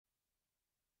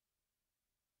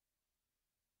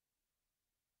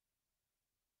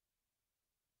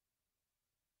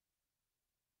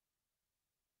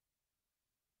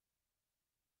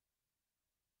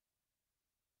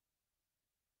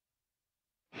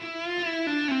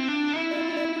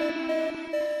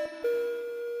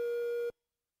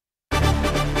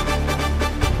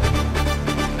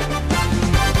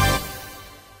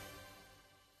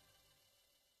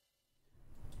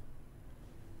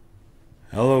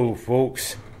Hello,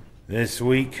 folks. This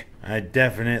week, I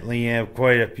definitely have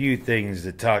quite a few things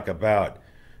to talk about,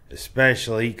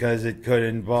 especially because it could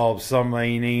involve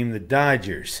somebody named the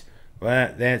Dodgers,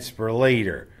 but that's for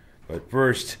later. But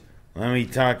first, let me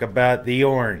talk about the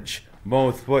Orange,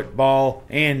 both football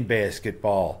and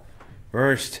basketball.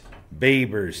 First,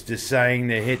 Babers deciding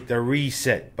to hit the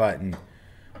reset button,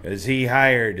 because he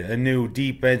hired a new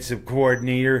defensive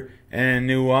coordinator and a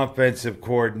new offensive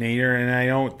coordinator, and I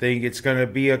don't think it's going to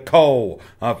be a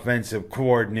co-offensive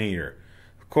coordinator.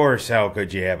 Of course, how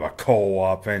could you have a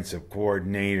co-offensive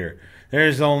coordinator?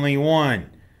 There's only one.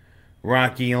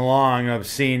 Rocky Long of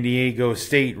San Diego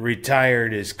State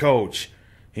retired as coach.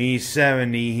 He's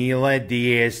 70. He led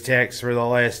the Aztecs for the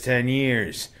last 10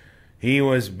 years. He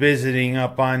was visiting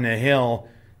up on the hill.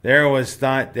 There was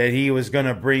thought that he was going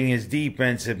to bring his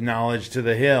defensive knowledge to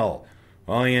the hill.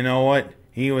 Well, you know what?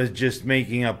 He was just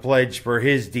making a pledge for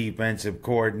his defensive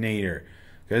coordinator.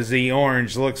 Because the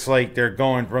Orange looks like they're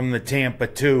going from the Tampa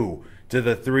 2 to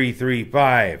the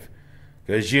 3-3-5.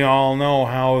 Because you all know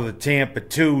how the Tampa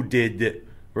 2 did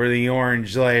for the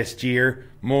Orange last year.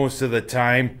 Most of the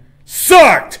time,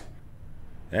 sucked!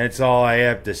 That's all I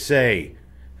have to say.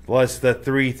 Plus the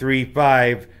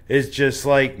 3-3-5 is just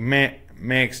like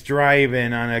Max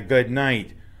Drive-In on a good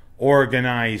night.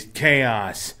 Organized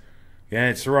chaos.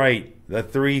 That's right. The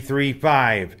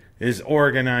 3-3-5 is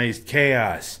organized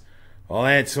chaos. Well,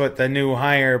 that's what the new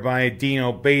hire by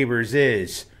Dino Babers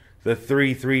is. The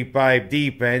 3-3-5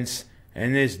 defense,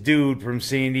 and this dude from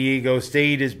San Diego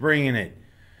State is bringing it.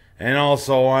 And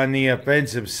also on the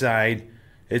offensive side,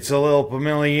 it's a little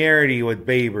familiarity with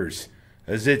Babers,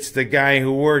 as it's the guy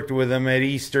who worked with him at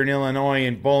Eastern Illinois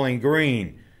and Bowling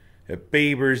Green. If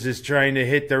Babers is trying to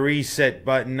hit the reset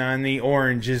button on the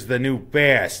Orange is the new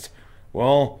fast,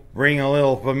 well, bring a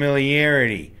little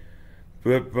familiarity.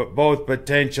 Both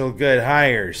potential good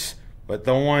hires. But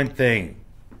the one thing,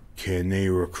 can they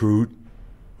recruit?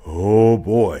 Oh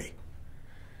boy.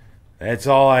 That's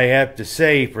all I have to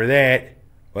say for that.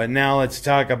 But now let's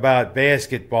talk about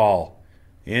basketball.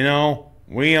 You know,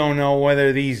 we don't know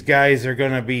whether these guys are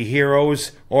going to be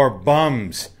heroes or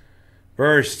bums.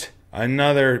 First,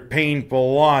 another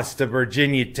painful loss to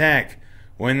Virginia Tech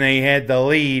when they had the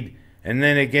lead. And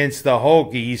then against the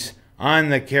Hokies on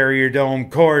the Carrier Dome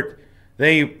court,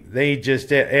 they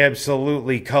just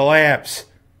absolutely collapse.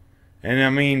 And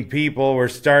I mean, people were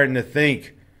starting to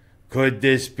think, could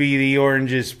this be the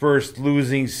Orange's first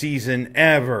losing season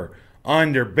ever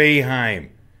under Boeheim?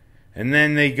 And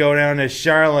then they go down to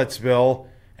Charlottesville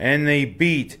and they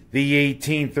beat the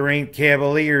 18th ranked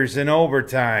Cavaliers in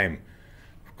overtime.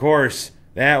 Of course,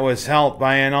 that was helped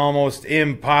by an almost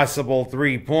impossible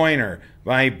three-pointer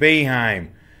by Boeheim.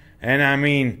 And I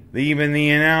mean, even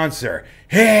the announcer,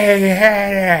 hey,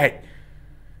 hit it!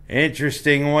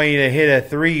 Interesting way to hit a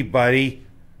three, buddy.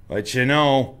 But you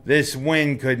know, this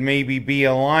win could maybe be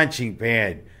a launching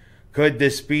pad. Could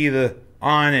this be the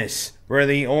honest for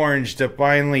the Orange to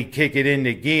finally kick it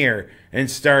into gear and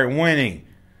start winning?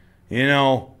 You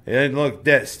know,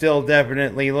 still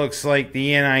definitely looks like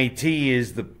the NIT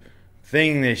is the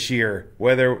thing this year,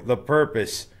 whether the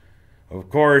purpose. Of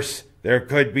course, there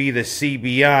could be the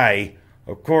CBI.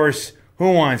 Of course,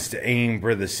 who wants to aim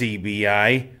for the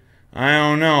CBI? I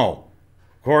don't know.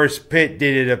 Of course, Pitt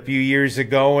did it a few years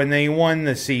ago and they won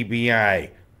the CBI.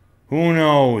 Who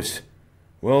knows?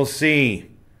 We'll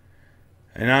see.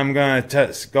 And I'm going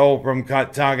to go from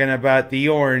talking about the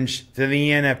Orange to the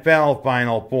NFL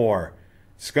Final Four.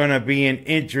 It's going to be an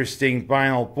interesting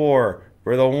Final Four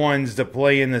for the ones to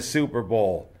play in the Super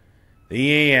Bowl.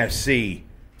 The AFC.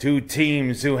 Two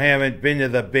teams who haven't been to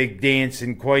the big dance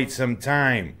in quite some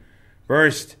time.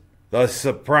 First, the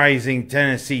surprising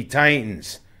Tennessee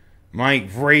Titans. Mike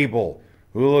Vrabel,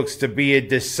 who looks to be a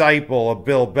disciple of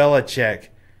Bill Belichick,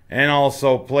 and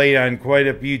also played on quite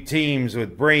a few teams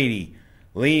with Brady,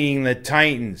 leading the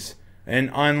Titans,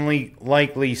 an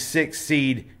unlikely 6th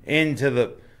seed, into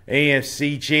the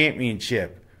AFC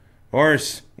Championship. Of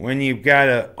course, when you've got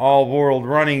an all-world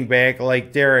running back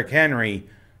like Derrick Henry,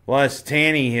 plus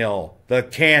Tannehill, the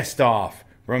cast-off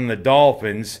from the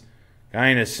Dolphins.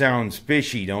 Kinda sounds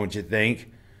fishy, don't you think?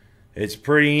 It's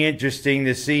pretty interesting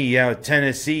to see how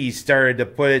Tennessee started to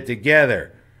put it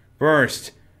together.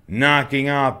 First, knocking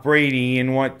off Brady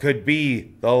in what could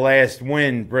be the last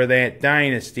win for that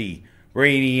dynasty,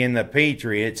 Brady and the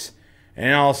Patriots,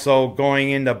 and also going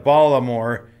into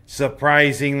Baltimore,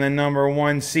 surprising the number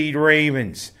 1 seed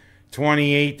Ravens,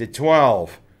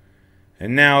 28-12.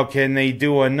 And now can they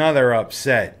do another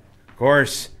upset? Of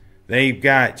course, they've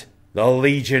got the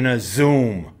Legion of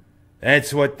Zoom.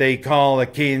 That's what they call the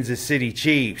Kansas City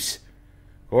Chiefs.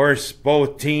 Of course,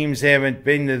 both teams haven't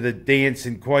been to the dance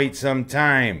in quite some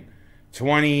time.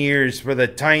 20 years for the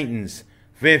Titans,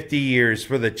 50 years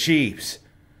for the Chiefs.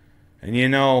 And you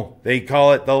know, they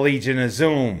call it the Legion of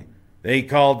Zoom. They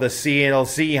called the Seattle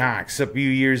Seahawks a few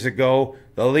years ago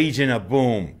the Legion of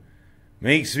Boom.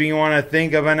 Makes me want to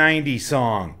think of a 90s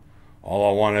song. All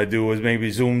I want to do is maybe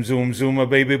zoom, zoom, zoom, a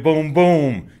baby boom,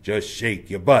 boom. Just shake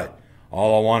your butt.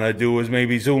 All I want to do is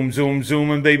maybe zoom, zoom, zoom,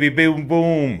 and baby boom,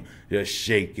 boom. Just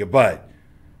shake your butt.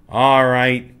 All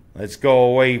right, let's go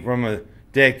away from a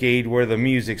decade where the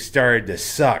music started to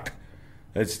suck.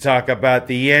 Let's talk about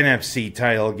the NFC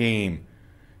title game.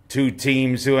 Two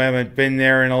teams who haven't been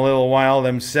there in a little while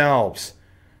themselves.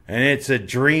 And it's a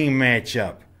dream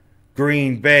matchup.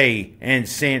 Green Bay and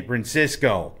San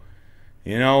Francisco.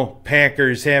 You know,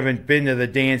 Packers haven't been to the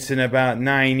dance in about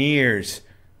 9 years.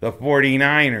 The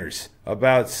 49ers,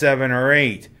 about 7 or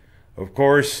 8. Of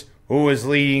course, who was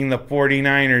leading the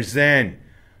 49ers then?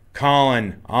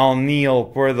 Colin, I'll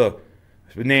kneel for the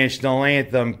national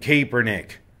anthem,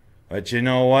 Kaepernick. But you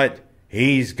know what?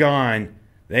 He's gone.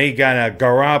 They got a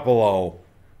Garoppolo,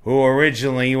 who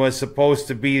originally was supposed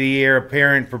to be the heir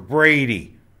apparent for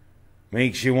Brady.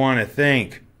 Makes you want to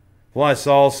think. Plus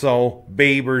also,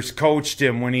 Babers coached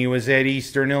him when he was at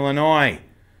Eastern Illinois.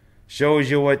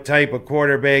 Shows you what type of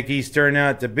quarterback he's turned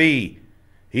out to be.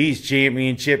 He's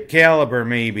championship caliber,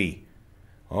 maybe.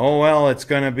 Oh well, it's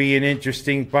going to be an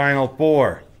interesting Final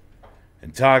Four.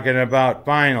 And talking about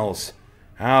finals,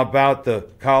 how about the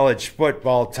college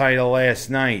football title last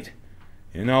night?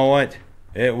 You know what?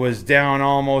 It was down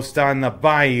almost on the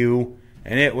Bayou,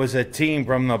 and it was a team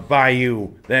from the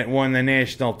Bayou that won the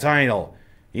national title.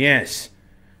 Yes,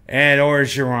 Ed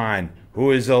Orgeron,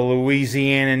 who is a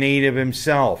Louisiana native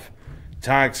himself,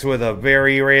 talks with a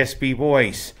very raspy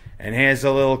voice and has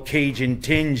a little Cajun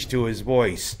tinge to his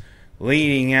voice,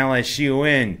 leading LSU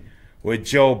in with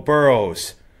Joe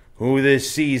Burrows, who this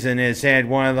season has had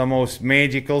one of the most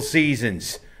magical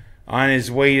seasons, on his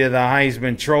way to the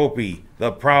Heisman Trophy,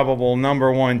 the probable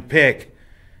 #1 pick,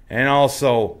 and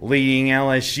also leading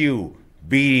LSU,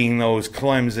 beating those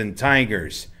Clemson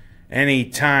Tigers. Any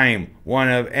time one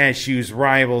of SU's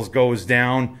rivals goes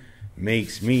down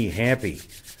makes me happy.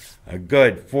 A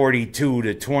good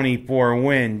 42-24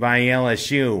 win by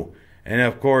LSU. And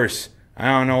of course, I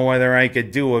don't know whether I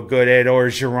could do a good Ed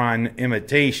Orgeron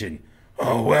imitation.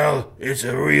 Oh, well, it's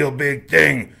a real big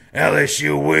thing.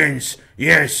 LSU wins.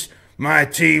 Yes, my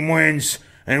team wins.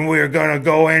 And we're going to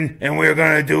go in and we're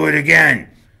going to do it again.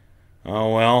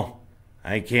 Oh, well,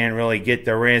 I can't really get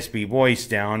the raspy voice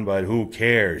down, but who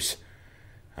cares?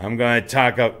 I'm going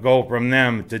to go from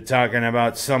them to talking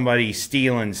about somebody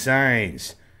stealing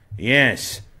signs.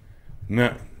 Yes,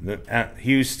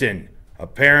 Houston.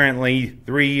 Apparently,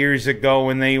 3 years ago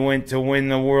when they went to win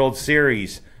the World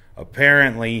Series,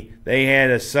 apparently they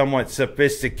had a somewhat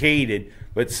sophisticated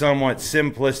but somewhat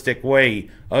simplistic way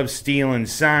of stealing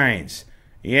signs.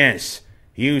 Yes,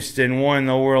 Houston won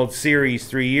the World Series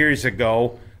 3 years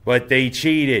ago, but they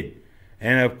cheated.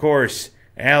 And of course,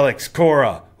 Alex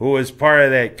Cora, who was part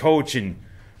of that coaching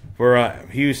for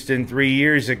Houston 3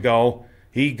 years ago,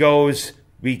 he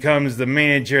becomes the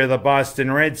manager of the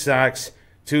Boston Red Sox.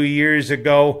 2 years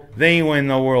ago, they win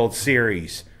the World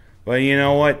Series. But you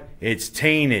know what? It's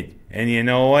tainted. And you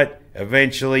know what?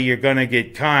 Eventually you're going to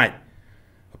get caught.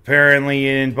 Apparently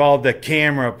it involved a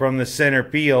camera from the center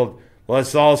field,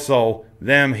 plus also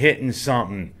them hitting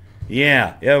something.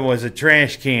 Yeah, it was a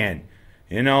trash can.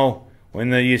 You know,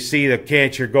 when you see the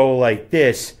catcher go like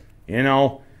this, you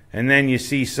know, and then you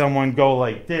see someone go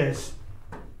like this.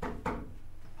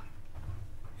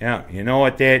 Yeah, you know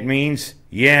what that means?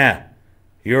 Yeah,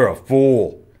 you're a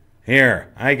fool.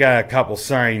 Here, I got a couple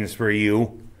signs for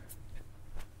you.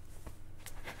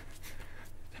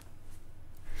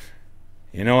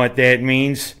 You know what that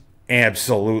means?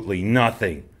 Absolutely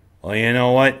nothing. Well, you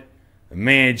know what? The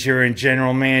manager and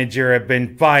general manager have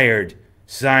been fired.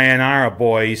 Sayonara,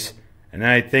 boys. And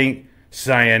I think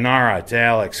sayonara to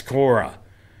Alex Cora.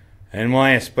 And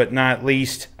last but not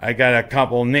least, I got a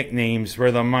couple nicknames for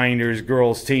the Minders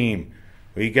girls team.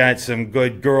 We got some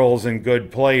good girls and good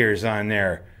players on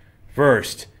there.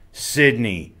 First,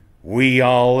 Sydney. We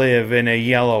all live in a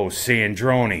yellow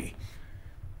Sandroni.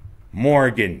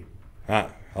 Morgan. A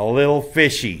little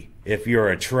fishy if you're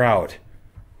a trout.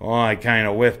 Oh, I kind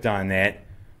of whiffed on that.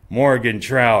 Morgan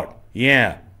Trout.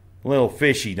 Yeah, a little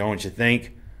fishy, don't you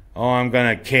think? Oh, I'm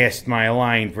going to cast my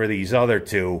line for these other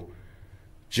two.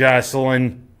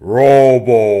 Jocelyn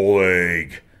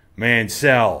Robo-Leg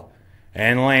Mansell.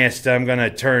 And last, I'm going to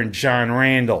turn John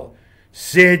Randall.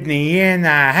 Sydney in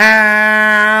the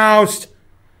house!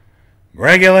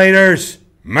 Regulators,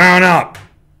 Mount up!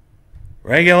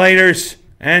 Regulators,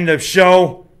 end of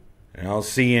show, and I'll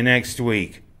see you next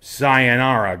week.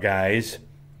 Sayonara, guys.